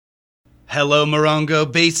Hello, Morongo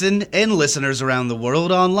Basin and listeners around the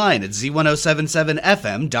world online at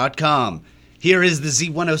Z107.7fm.com. Here is the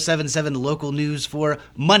Z107.7 local news for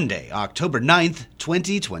Monday, October 9th,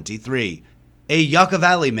 2023. A Yucca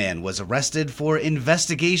Valley man was arrested for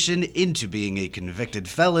investigation into being a convicted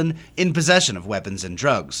felon in possession of weapons and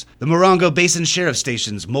drugs. The Morongo Basin Sheriff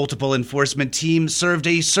Station's multiple enforcement team served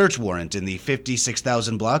a search warrant in the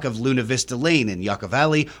 56,000 block of Luna Vista Lane in Yucca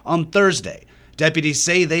Valley on Thursday. Deputies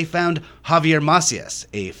say they found Javier Macias,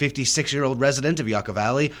 a 56-year-old resident of Yucca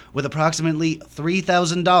Valley, with approximately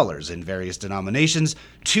 $3,000 in various denominations,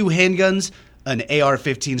 2 handguns, an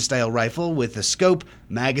AR-15-style rifle with a scope,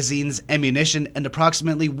 magazines, ammunition, and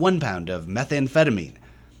approximately 1 pound of methamphetamine.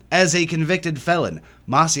 As a convicted felon,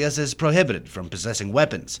 Macias is prohibited from possessing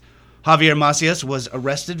weapons. Javier Macias was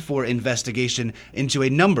arrested for investigation into a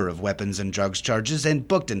number of weapons and drugs charges and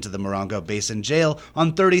booked into the Morongo Basin Jail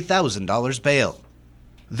on $30,000 bail.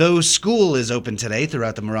 Though school is open today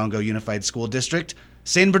throughout the Morongo Unified School District,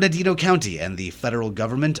 San Bernardino County and the federal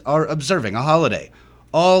government are observing a holiday.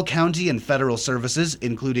 All county and federal services,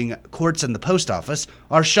 including courts and the post office,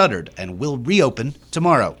 are shuttered and will reopen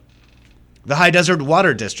tomorrow. The High Desert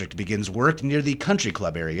Water District begins work near the Country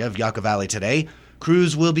Club area of Yucca Valley today.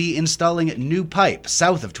 Crews will be installing new pipe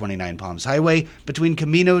south of 29 Palms Highway between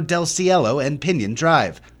Camino del Cielo and Pinion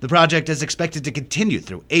Drive. The project is expected to continue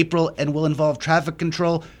through April and will involve traffic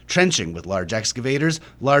control, trenching with large excavators,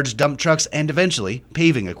 large dump trucks, and eventually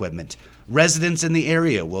paving equipment. Residents in the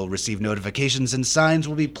area will receive notifications and signs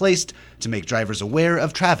will be placed to make drivers aware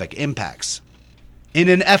of traffic impacts. In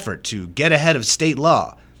an effort to get ahead of state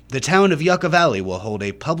law, the town of Yucca Valley will hold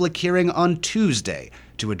a public hearing on Tuesday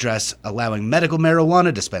to address allowing medical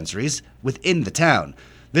marijuana dispensaries within the town.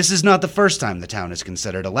 This is not the first time the town has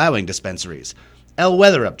considered allowing dispensaries. Elle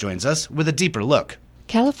Weatherup joins us with a deeper look.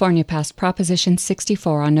 California passed Proposition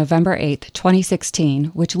 64 on November 8, 2016,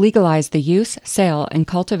 which legalized the use, sale, and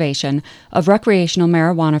cultivation of recreational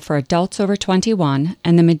marijuana for adults over 21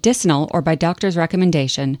 and the medicinal or by doctor's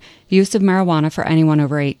recommendation use of marijuana for anyone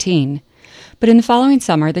over 18. But in the following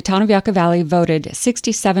summer, the town of Yucca Valley voted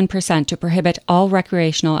 67% to prohibit all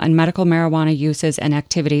recreational and medical marijuana uses and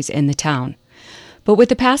activities in the town. But with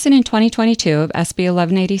the passing in 2022 of SB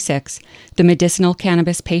 1186, the Medicinal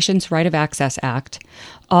Cannabis Patients' Right of Access Act,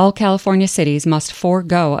 all California cities must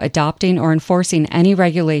forego adopting or enforcing any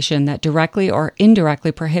regulation that directly or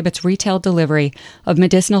indirectly prohibits retail delivery of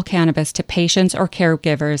medicinal cannabis to patients or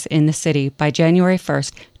caregivers in the city by January 1,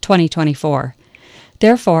 2024.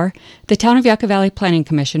 Therefore, the Town of Yucca Valley Planning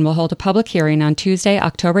Commission will hold a public hearing on Tuesday,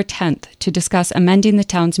 October 10th, to discuss amending the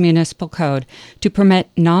town's municipal code to permit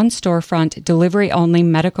non-storefront, delivery-only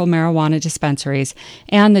medical marijuana dispensaries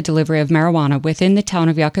and the delivery of marijuana within the Town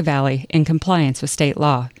of Yucca Valley in compliance with state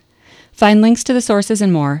law. Find links to the sources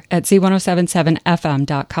and more at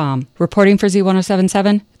Z107.7fm.com. Reporting for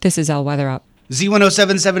Z107.7, this is Elle Weatherup.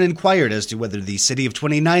 Z107.7 inquired as to whether the city of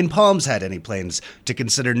 29 Palms had any plans to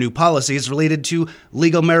consider new policies related to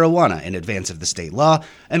legal marijuana in advance of the state law,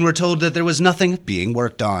 and were told that there was nothing being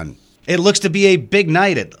worked on. It looks to be a big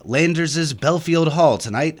night at Landers' Belfield Hall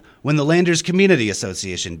tonight when the Landers Community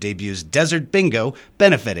Association debuts Desert Bingo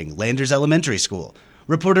benefiting Landers Elementary School.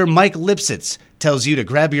 Reporter Mike Lipsitz tells you to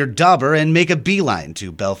grab your dauber and make a beeline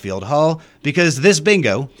to Belfield Hall because this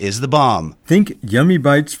bingo is the bomb. Think yummy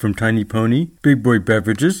bites from Tiny Pony, big boy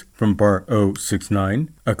beverages from Bar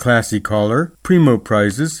 069, a classy caller, primo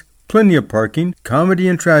prizes, plenty of parking, comedy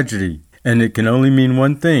and tragedy. And it can only mean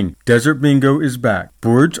one thing. Desert Bingo is back.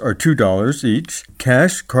 Boards are $2 each.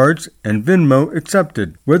 Cash, cards, and Venmo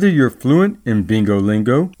accepted. Whether you're fluent in bingo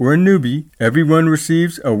lingo or a newbie, everyone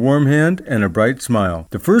receives a warm hand and a bright smile.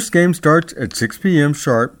 The first game starts at 6 p.m.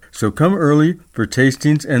 sharp, so come early for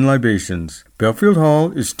tastings and libations. Belfield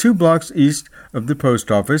Hall is 2 blocks east of the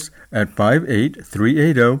post office at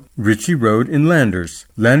 58380 Ritchie Road in Landers.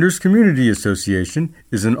 Landers Community Association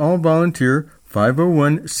is an all-volunteer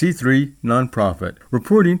 501c3 nonprofit.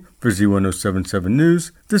 Reporting for Z107.7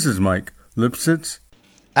 News, this is Mike Lipsitz.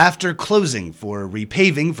 After closing for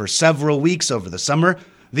repaving for several weeks over the summer,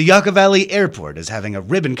 the Yucca Valley Airport is having a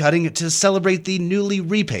ribbon cutting to celebrate the newly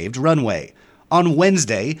repaved runway. On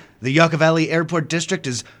Wednesday, the Yucca Valley Airport District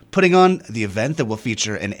is putting on the event that will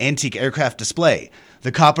feature an antique aircraft display.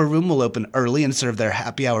 The Copper Room will open early and serve their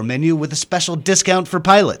happy hour menu with a special discount for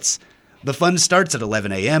pilots. The fun starts at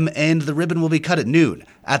 11 a.m. and the ribbon will be cut at noon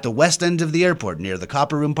at the west end of the airport near the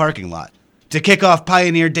Copper Room parking lot. To kick off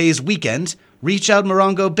Pioneer Days weekend, Reach Out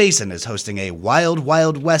Morongo Basin is hosting a Wild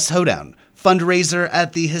Wild West Hoedown fundraiser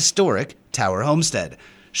at the historic Tower Homestead.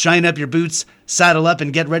 Shine up your boots, Saddle up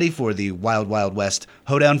and get ready for the Wild Wild West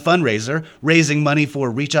Hoedown fundraiser, raising money for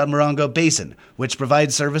Reach Out Morongo Basin, which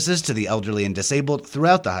provides services to the elderly and disabled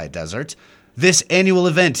throughout the high desert. This annual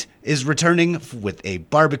event is returning with a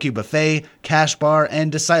barbecue buffet, cash bar,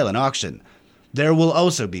 and a silent auction. There will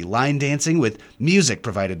also be line dancing with music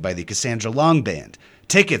provided by the Cassandra Long Band.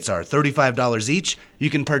 Tickets are $35 each. You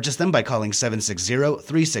can purchase them by calling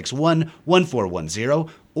 760-361-1410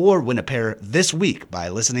 or win a pair this week by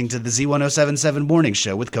listening to the Z107.7 Morning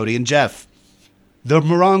Show with Cody and Jeff. The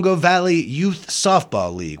Morongo Valley Youth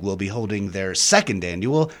Softball League will be holding their second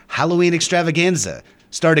annual Halloween extravaganza,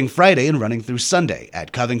 starting Friday and running through Sunday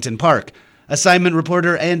at Covington Park. Assignment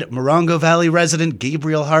reporter and Morongo Valley resident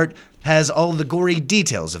Gabriel Hart has all the gory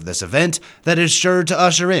details of this event that is sure to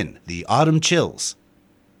usher in the autumn chills.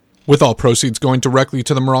 With all proceeds going directly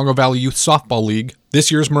to the Morongo Valley Youth Softball League,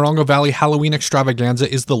 this year's Morongo Valley Halloween extravaganza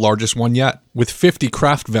is the largest one yet, with 50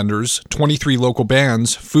 craft vendors, 23 local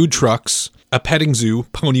bands, food trucks, a petting zoo,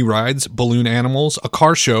 pony rides, balloon animals, a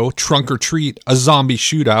car show, trunk or treat, a zombie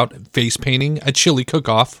shootout, face painting, a chili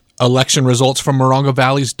cook-off, election results from Morongo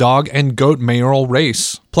Valley's dog and goat mayoral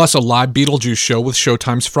race, plus a live Beetlejuice show with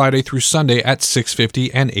showtimes Friday through Sunday at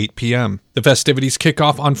 6:50 and 8 p.m. The festivities kick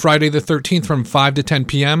off on Friday the 13th from 5 to 10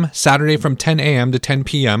 p.m., Saturday from 10 a.m. to 10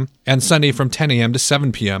 p.m., and Sunday from 10 a.m. to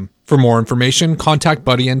 7 p.m. For more information, contact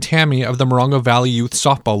Buddy and Tammy of the Morongo Valley Youth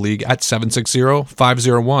Softball League at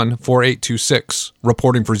 760-501-4826.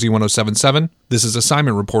 Reporting for Z107.7, this is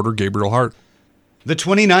assignment reporter Gabriel Hart. The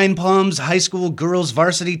 29 Palms High School girls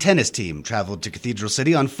varsity tennis team traveled to Cathedral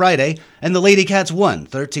City on Friday, and the Lady Cats won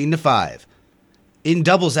 13-5. In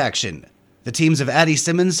doubles action, the teams of Addie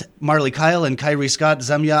Simmons, Marley Kyle, and Kyrie Scott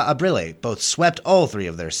Zamya Abrile both swept all three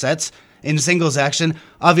of their sets. In singles action,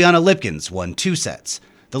 Aviana Lipkins won 2 sets.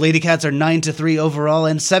 The Lady Cats are 9-3 overall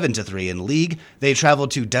and 7-3 in league. They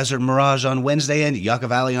traveled to Desert Mirage on Wednesday and Yucca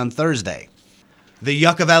Valley on Thursday. The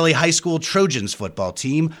Yucca Valley High School Trojans football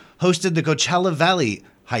team hosted the Coachella Valley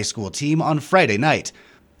High School team on Friday night.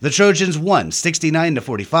 The Trojans won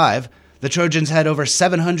 69-45. The Trojans had over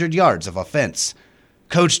 700 yards of offense.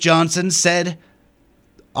 Coach Johnson said,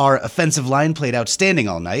 "Our offensive line played outstanding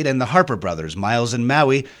all night, and the Harper brothers, Miles and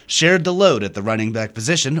Maui, shared the load at the running back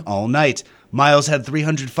position all night. Miles had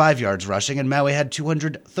 305 yards rushing, and Maui had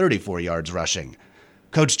 234 yards rushing."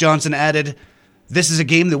 Coach Johnson added, "This is a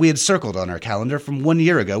game that we had circled on our calendar from 1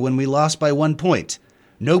 year ago when we lost by 1 point.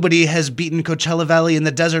 Nobody has beaten Coachella Valley in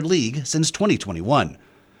the Desert League since 2021.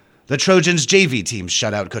 The Trojans JV team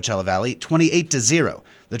shut out Coachella Valley 28-0.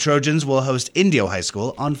 The Trojans will host Indio High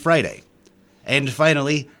School on Friday. And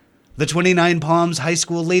finally, the 29 Palms High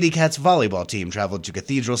School Lady Cats volleyball team traveled to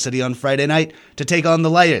Cathedral City on Friday night to take on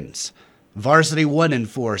the Lions. Varsity won in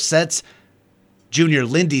 4 sets. Junior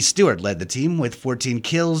Lindy Stewart led the team with 14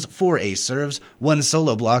 kills, 4 ace serves, 1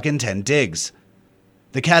 solo block, and 10 digs.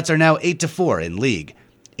 The Cats are now 8-4 in league.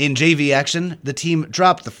 In JV action, the team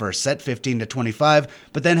dropped the first set 15-25,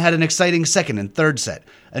 but then had an exciting second and third set.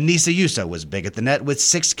 Anissa Yuso was big at the net with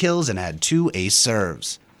 6 kills and had 2 ace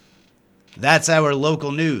serves. That's our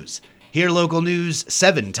local news. Hear local news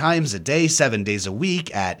 7 times a day, 7 days a week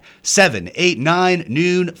at 7, 8, 9,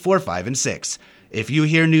 noon, 4, 5, and 6. If you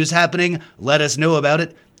hear news happening, let us know about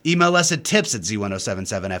it. Email us at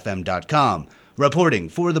tips@z1077fm.com. Reporting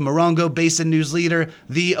for the Morongo Basin News Leader,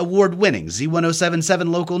 the award-winning Z1077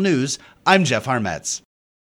 Local News, I'm Jeff Harmetz.